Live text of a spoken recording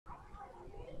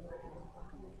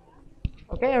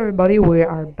Okay, everybody, we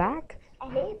are back.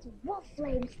 And it's wolf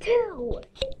flames too.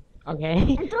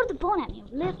 Okay. And throw the bone at me.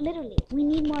 Literally, we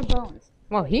need more bones.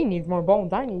 Well, he needs more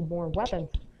bones. I need more weapons.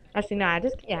 Actually, no,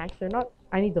 actually, not.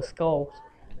 I need the skulls.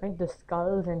 I need the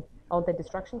skulls and all the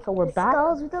destruction. So we're back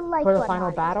Skulls with a like for the button final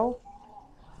on it. battle.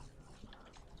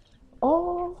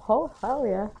 Oh, hell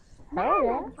yeah. Hell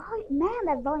yeah.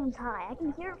 That volume's high. I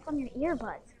can hear it from your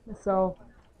earbuds. So,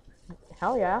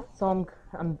 hell yeah. So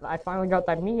I finally got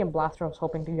that medium blaster I was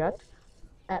hoping to get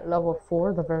at level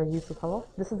 4, the very useful level.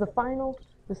 This is the final.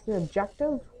 This is the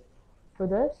objective for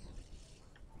this.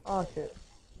 Oh shit.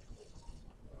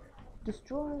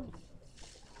 Destroy.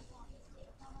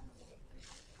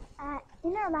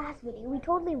 In our last video, we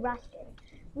totally rushed it.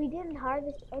 We didn't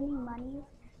harvest any money.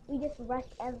 We just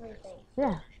rushed everything.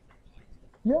 Yeah.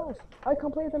 Yes, I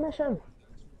completed the mission.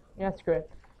 Yeah, that's great.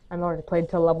 I'm already played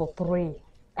till level 3.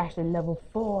 Actually, level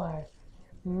 4.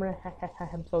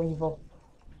 I'm so evil.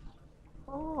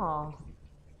 Oh.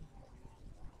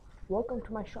 Welcome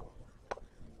to my shop.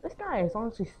 This guy is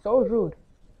honestly so rude.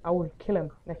 I would kill him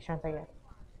next chance I get.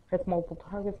 Hits multiple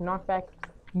targets, knockback.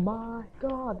 My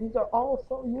god, these are all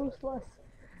so useless.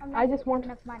 I just want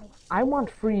enough money. I want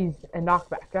freeze and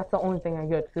knockback. That's the only thing I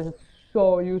get because it's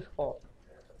so useful.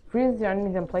 Freezes the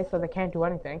enemies in place so they can't do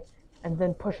anything, and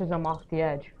then pushes them off the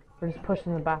edge, or just pushes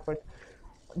them backwards.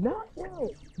 Not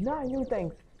you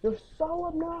things. You're so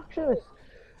obnoxious.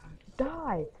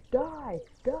 Die.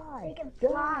 They can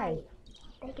fly.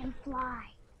 They can fly.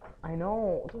 I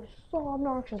know. They're so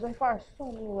obnoxious. They fire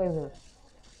so many lasers.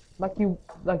 Like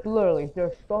literally,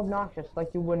 they're so obnoxious.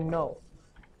 Like you wouldn't know.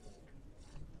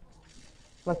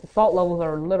 Like the salt levels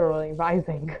are literally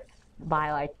rising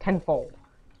by like tenfold.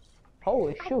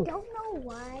 Holy shoot. I don't know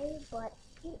why, but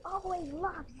he always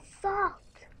loves salt.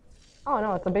 Oh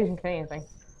no, it's a Beijing Canadian thing.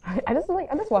 I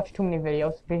just watch too many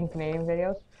videos, Beijing Canadian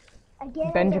videos.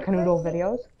 Again, Benja Canoodle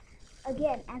videos.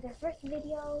 Again, as our first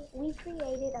video, we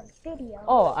created a video.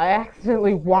 Oh, I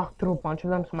accidentally walked through a bunch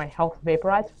of them so my health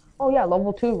vaporized. Oh yeah,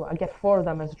 level 2, I get 4 of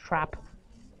them as a trap.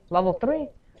 Level 3,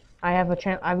 I have a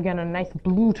chance. I've got a nice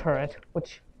blue turret,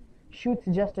 which shoots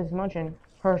just as much and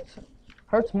hurts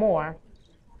more.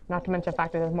 Not to mention the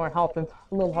fact that there's more health and it's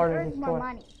a little harder to store. More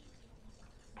money.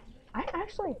 I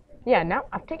actually, yeah. Now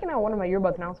I've taken out one of my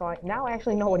earbuds now, so I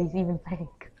actually know what he's even saying.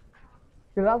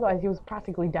 Because otherwise, he was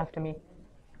practically deaf to me.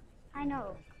 I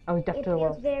know. I was deaf to the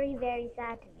world. It feels very, very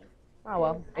sad to me. Oh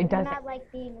well, it does. I not like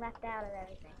being left out of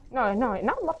everything. No,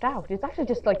 not left out. It's actually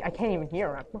just like I can't even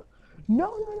hear him.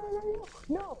 No,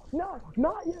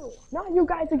 not you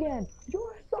guys again.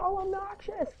 You're so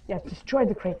obnoxious. Yeah, destroy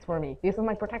the crates for me. This is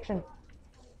my protection.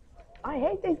 I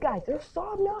hate these guys. They're so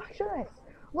obnoxious.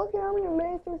 Look at how many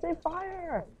lasers they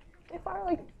fire. They fire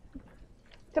like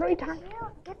 3 times.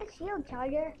 Get the shield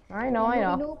charger. I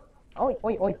know. Oi.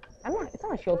 It's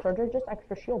not a shield charger, just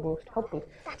extra shield boost, health boost.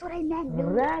 That's what I meant,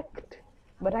 noob. Wrecked.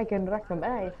 But I can wreck them.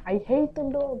 Hey, I hate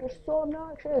them though. They're so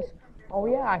obnoxious. Oh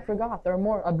yeah, I forgot. There are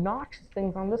more obnoxious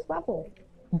things on this level.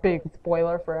 Big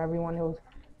spoiler for everyone who's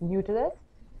new to this.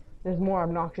 There's more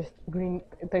obnoxious green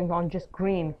things on just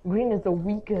green. Green is the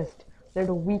weakest. They're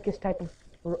the weakest type of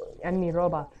enemy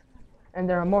robots. And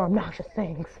there are more obnoxious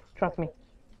things. Trust me.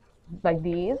 Like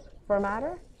these, for a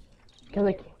matter. Because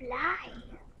they fly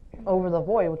over the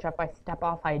void, which if I step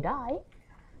off, I die.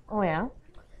 Oh yeah.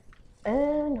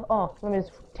 And, oh, let me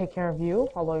just take care of you.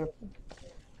 Although you're...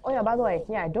 Oh yeah, by the way,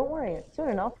 yeah, don't worry. Soon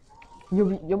enough,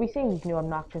 you'll be seeing these new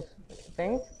obnoxious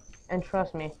things. And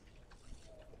trust me,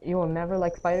 you will never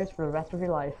like spiders for the rest of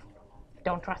your life.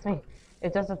 Don't trust me.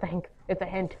 It's just a thing. It's a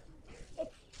hint.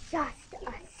 It's just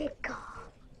a sitcom.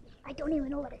 I don't even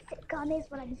know what a sitcom is,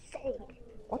 but I'm saying.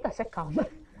 What's a sitcom?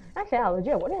 Actually,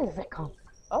 legit, what is a sitcom?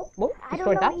 Oh, well,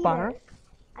 destroyed that spawner.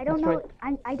 I don't know.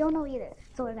 I don't know either.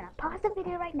 So we're gonna pause the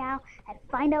video right now and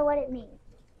find out what it means.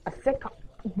 A sitcom.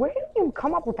 Where did you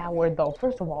come up with that word, though?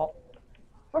 First of all,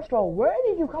 where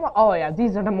did you come up? Oh yeah,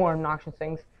 these are the more obnoxious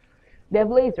things. They have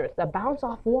lasers that bounce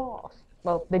off walls.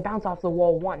 Well, they bounce off the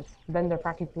wall once, then they're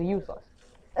practically useless.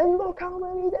 And look how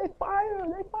many they fire!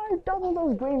 They fire double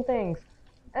those green things.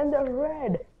 And they're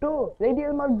red, too. They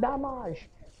deal more damage.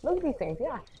 Look at these things,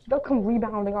 yeah. They'll come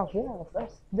rebounding off walls.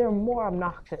 They're more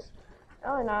obnoxious.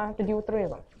 Oh, and I have to deal with 3 of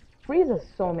them. Freeze and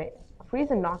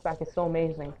knockback is so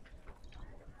amazing.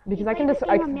 Because I can just...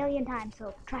 a million times,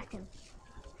 so trust him.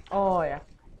 Oh, yeah.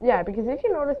 Yeah, because if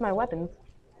you notice my weapons,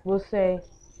 we'll say...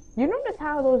 You notice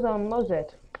how those, what was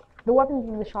it? The weapons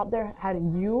in the shop there had a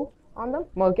U on them?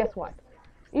 Well, guess what?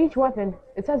 Each weapon,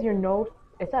 it says no...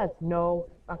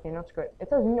 Okay, not screw it. It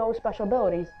says no special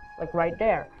abilities, like right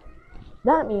there.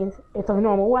 That means it's a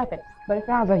normal weapon. But if it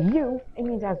has a U, it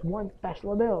means it has 1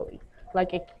 special ability.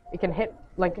 Like it can hit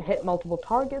multiple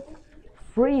targets,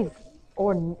 freeze,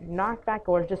 or knock back,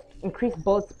 or just increase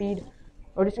bullet speed,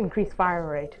 or just increase fire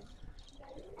rate.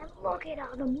 And look at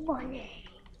all the money.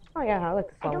 Oh yeah, I like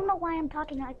this I level. don't know why I'm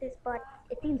talking like this, but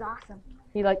it seems awesome.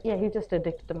 He's just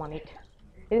addicted to money.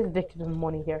 He's addicted to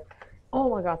money here. Oh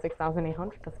my god,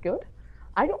 6,800. That's good.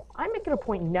 I make it a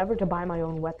point never to buy my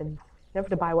own weapons. Never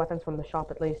to buy weapons from the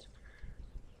shop, at least.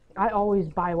 I always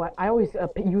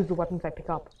use the weapons I pick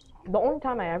up. The only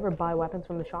time I ever buy weapons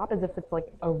from the shop is if it's like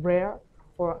a rare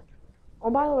or. Oh,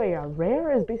 by the way, a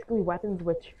rare is basically weapons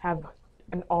which have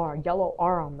an R, yellow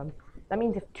R on them. That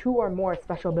means if 2 or more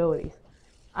special abilities.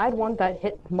 I'd want that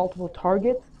hit multiple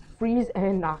targets, freeze,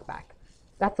 and knockback.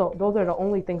 Those are the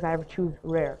only things I ever choose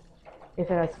rare. If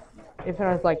it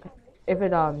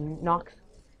knocks,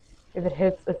 if it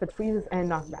hits, if it freezes and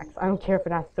knockbacks. I don't care if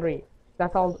it has 3.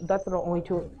 That's all. That's the only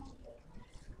 2.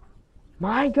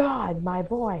 My God, my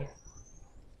boy.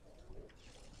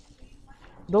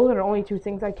 Those are the only 2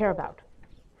 things I care about.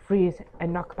 Freeze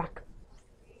and knockback.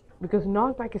 Because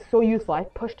knockback is so useful. I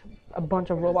pushed a bunch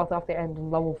of robots off the end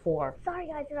in level 4. Sorry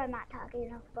guys if I'm not talking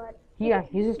enough, but Yeah,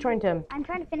 he's just trying to. I'm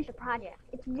trying to finish a project.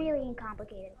 It's really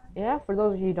complicated. Yeah, for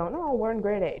those of you who don't know, we're in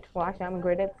grade 8. Well, actually, I'm in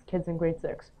grade 8. Kids in grade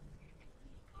 6.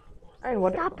 And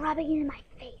what? Stop rubbing it in my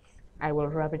face. I will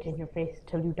rub it in your face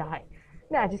till you die.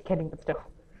 Nah, just kidding, but still.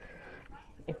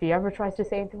 If he ever tries to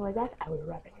say anything like that, I will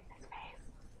rub it in his face.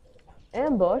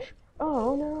 Ambush?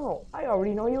 Oh no, I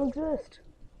already know you exist.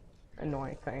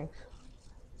 Annoying things.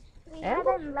 We have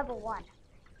it in level 1.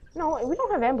 No, we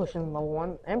don't have ambush in level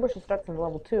 1. Ambush starts in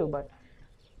level 2, but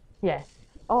yeah.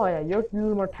 Oh yeah, you're a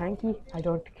little more tanky. I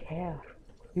don't care.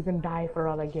 You can die for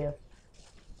all I give.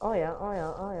 Oh yeah, oh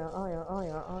yeah, oh yeah, oh yeah, oh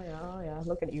yeah, oh yeah, oh yeah.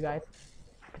 Look at you guys.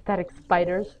 Pathetic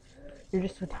spiders. You're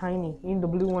just so tiny. Even the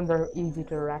blue ones are easy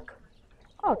to wreck.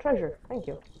 Oh, treasure. Thank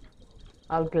you.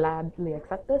 I'll gladly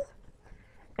accept this.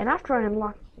 And after I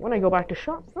unlock, when I go back to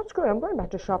shop, that's good. I'm going back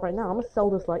to shop right now. I'm going to sell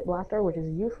this light blaster, which is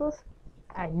useless.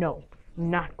 I know.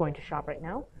 Not going to shop right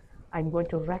now. I'm going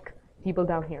to wreck people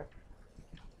down here.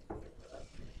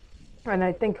 And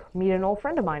I think meet an old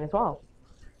friend of mine as well.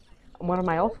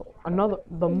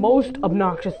 The most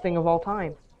obnoxious thing of all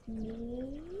time.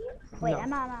 Me? Wait, No. I'm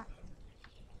not.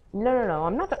 No,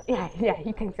 I'm not. Yeah,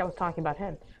 he thinks I was talking about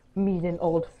him. Meet an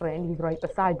old friend. He's right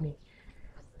beside me.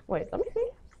 Wait, let me see.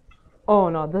 Oh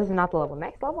no, this is not the level.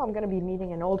 Next level, I'm gonna be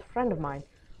meeting an old friend of mine.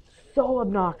 So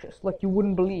obnoxious, like you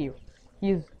wouldn't believe.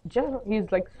 He's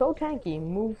like so tanky,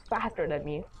 moves faster than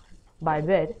me by a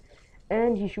bit,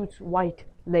 and he shoots white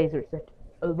lasers that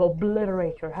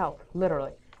obliterate your health,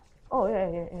 literally. Oh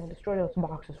yeah, destroy those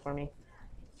boxes for me.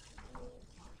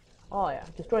 Oh yeah,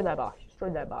 destroy that box.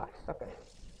 Okay.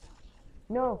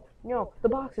 No, the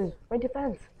boxes, my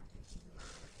defense.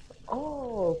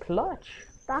 Oh, clutch.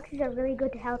 Boxes are really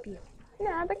good to help you.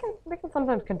 Yeah, they can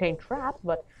sometimes contain traps,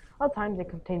 but other times they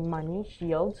contain money and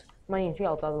shields,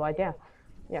 otherwise, yeah,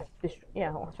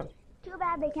 awesome. Too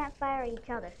bad they can't fire at each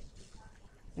other.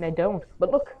 And they don't,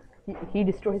 but look, he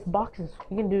destroys boxes.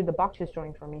 He can do the box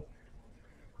destroying for me.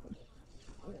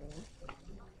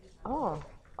 Oh,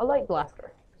 a light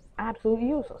blaster. Absolutely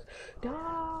useless.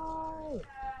 Die!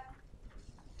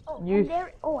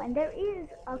 And there is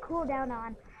a cooldown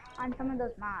on some of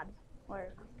those mobs or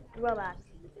robots.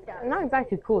 Not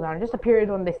exactly cooldown, just a period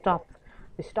when they stop.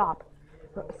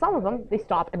 Some of them, they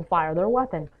stop and fire their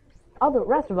weapon.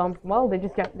 Rest of them, well, they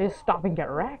just stop and get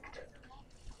wrecked.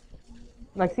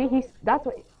 Like, see,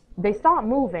 they stop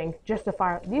moving just to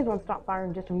fire. These ones stop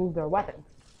firing just to move their weapons.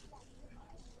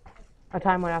 A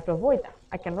time when I have to avoid them.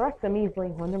 I can wreck them easily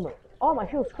when they're moving. Oh, my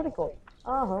shield's critical.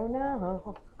 Oh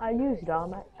no, I used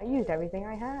everything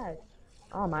I had.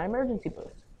 Oh, my emergency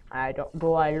boost.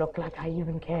 Do I look like I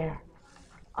even care?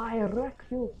 I wreck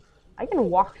you. I can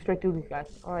walk straight through these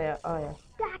guys. Oh yeah.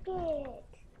 Stack it!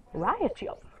 Riot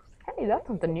shield. Hey, that's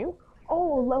something new.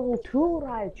 Oh, level 2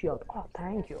 riot shield. Oh,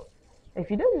 thank you.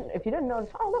 If you didn't notice,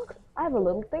 oh look, I have a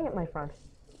little thing at my front.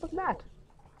 Look at that.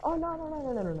 Oh no.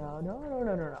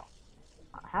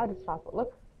 How did it stop?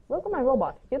 Look at my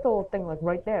robot. He has a little thing like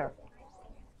right there.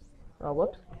 Oh,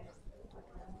 whoops.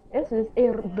 This is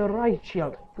the riot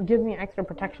shield. Give me extra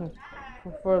protection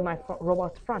for my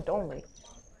robot's front only.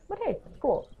 But hey, it's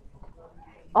cool.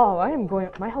 Oh,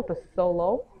 my health is so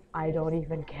low, I don't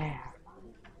even care.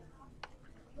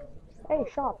 Hey,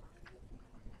 shop.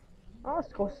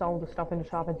 Let's go sell the stuff in the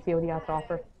shop and see what he has to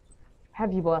offer.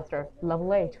 Heavy blaster,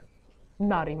 level 8.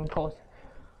 Not even close.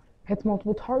 Hits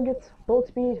multiple targets, bullet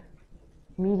speed,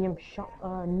 medium shot,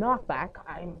 knockback.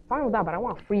 I'm fine with that, but I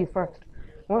want to freeze first.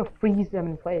 I want to freeze them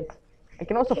in place. I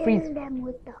can also freeze them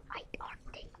with the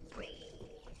Arctic freeze.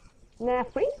 Nah,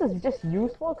 freeze is just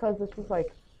useful because it's just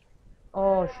like,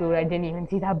 oh shoot, I didn't even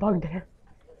see that bug there.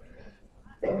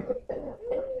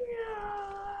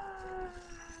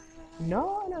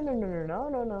 No, no, no, no, no, no,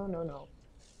 no, no, no, no.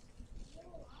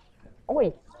 Oh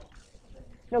wait,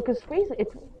 no, because freeze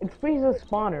it freezes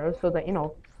spawners so that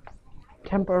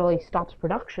temporarily stops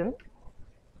production,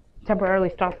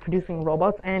 temporarily stops producing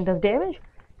robots and does damage,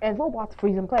 and robots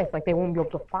freeze in place, like they won't be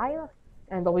able to fire,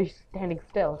 and they'll be standing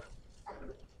still,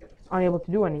 unable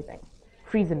to do anything.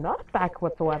 Freeze enough back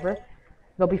whatsoever,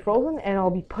 they'll be frozen, and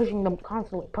I'll be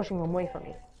constantly pushing them away from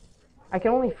me. I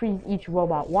can only freeze each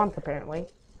robot once, apparently.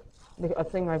 A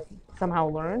thing I've somehow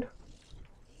learned.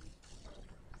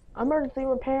 Emergency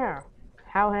repair.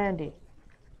 How handy.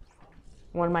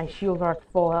 When my shields are at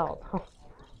full health.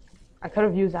 I could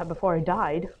have used that before I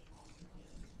died,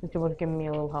 which would have given me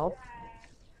a little help.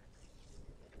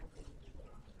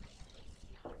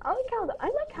 I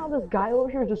like how this guy over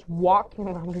here is just walking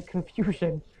around in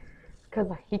confusion.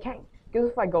 Because he can't. Because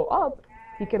if I go up,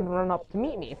 he can run up to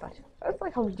meet me. But it's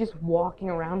like how he's just walking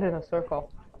around in a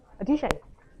circle. Atisha,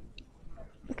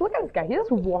 just look at this guy. He's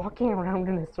just walking around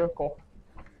in a circle.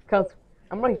 Because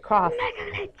I'm ready to cross.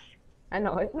 I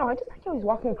know. No, I just like how he's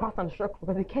walking across on a circle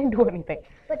because he can't do anything.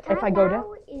 But if I go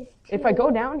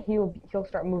down, he'll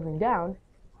start moving down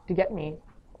to get me,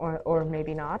 or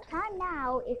maybe not. Time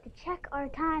now is to check our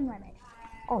time limit.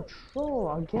 Oh, true.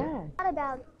 Again. What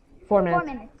about 4 minutes?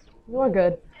 4 minutes. We're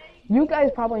good. You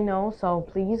guys probably know, so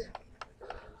please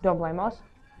don't blame us.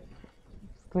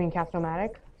 Greencast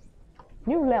Nomadic.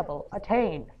 New level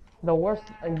attained. The worst,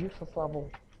 useless level.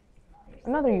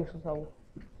 Another useless level.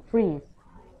 Freeze.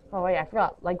 Oh wait, I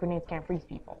forgot. Light grenades can't freeze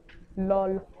people.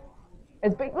 Lol.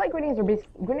 Light grenades are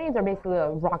basically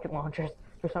rocket launchers.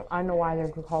 I don't know why they're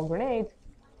called grenades,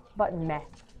 but meh.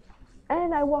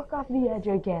 And I walk off the edge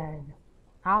again.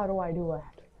 How do I do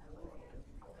that?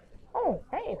 Oh,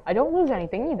 hey, I don't lose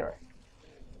anything either.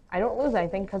 I don't lose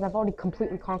anything because I've already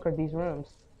completely conquered these rooms.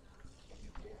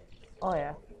 Oh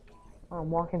yeah. I'm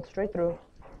walking straight through.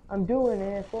 I'm doing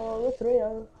it for the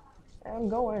thrill. I'm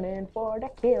going in for the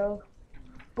kill.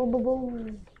 Boom, boom,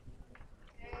 boom.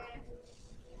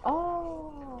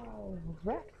 Oh,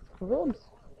 Rex rubs.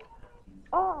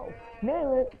 Oh,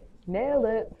 nail it. Nailed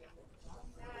it.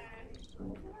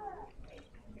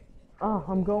 Oh,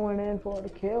 I'm going in for the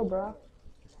kill, bro.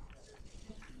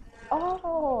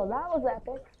 Oh, that was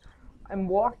epic. I'm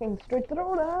walking straight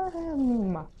through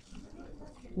them.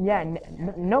 Yeah,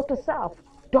 note to self.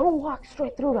 Don't walk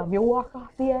straight through them. You'll walk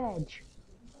off the edge.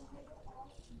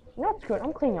 That's good.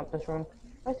 I'm cleaning up this room.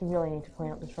 I just really need to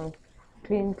clean up this room.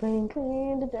 Clean, clean,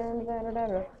 clean.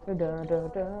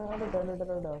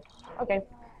 Okay.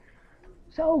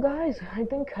 So, guys, I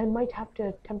think I might have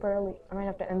to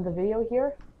end the video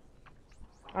here.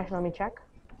 Actually, let me check.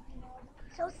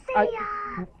 So see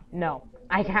ya. No,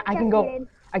 I can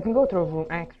go through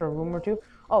an extra room or two.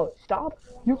 Oh, stop!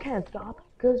 You can't stop,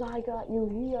 cause I got you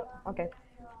here. Okay.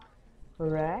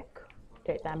 Wreck.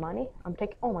 Take that money. I'm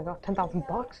taking. Oh my god, 10,000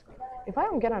 bucks. If I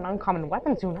don't get an uncommon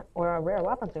weapon soon or a rare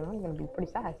weapon soon, I'm gonna be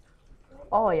pretty sad.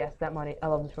 Oh yes, that money. I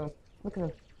love this room. Look at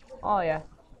this. Oh yeah.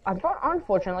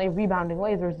 Unfortunately, rebounding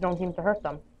lasers don't seem to hurt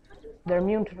them. They're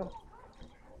immune to them.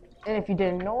 And if you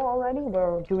didn't know already,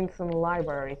 we're doing some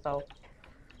library, so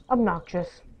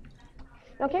obnoxious.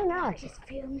 Okay, now. Just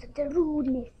films of the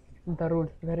rudeness. Darude,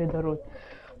 very darude.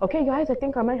 Okay, guys, I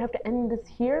think I might have to end this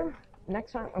here.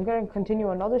 Next time, I'm gonna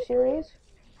continue another series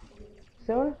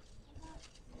soon.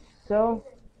 So,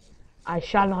 I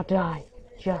shall not die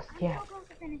just yet.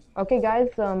 Okay, guys,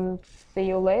 see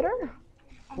you later.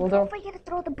 And don't forget to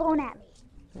throw the bone at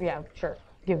me. Yeah, sure.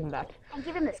 Give him that. And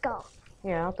give him the skull.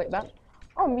 Yeah, I'll take that.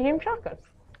 Oh, medium shotgun.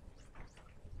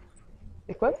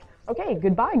 Equipped. Okay,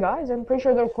 goodbye, guys. I'm pretty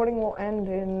sure the recording will end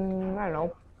in, I don't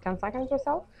know, 10 seconds or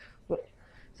so.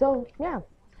 So, yeah.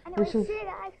 Anyway, see you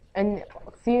guys. And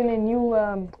see you in a new,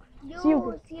 see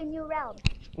a new realm.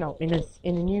 No, in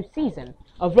a new season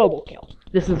of Robokill.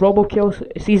 This is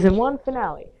Robokill Season 1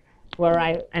 finale.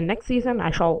 Next season,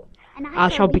 I shall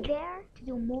be there to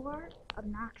do more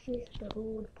obnoxious,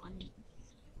 rude puns.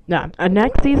 No,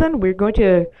 next season, we're going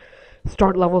to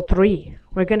start level 3.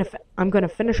 I'm gonna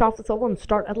finish off this level and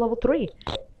start at level 3.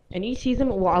 And each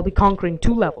season, I'll be conquering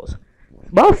 2 levels.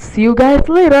 Well, see you guys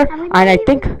later. And I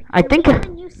think a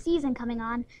new season coming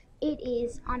on. It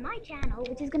is on my channel,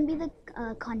 which is gonna be the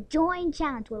conjoined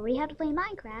challenge where we have to play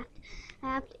Minecraft,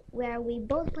 where we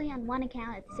both play on one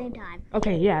account at the same time.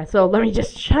 Okay, yeah. So let me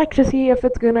just check to see if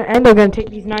it's gonna end. I'm gonna take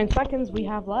these 9 seconds we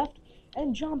have left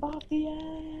and jump off the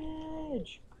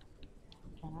edge.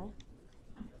 Can I?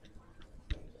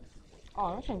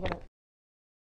 Oh, actually, I'm gonna.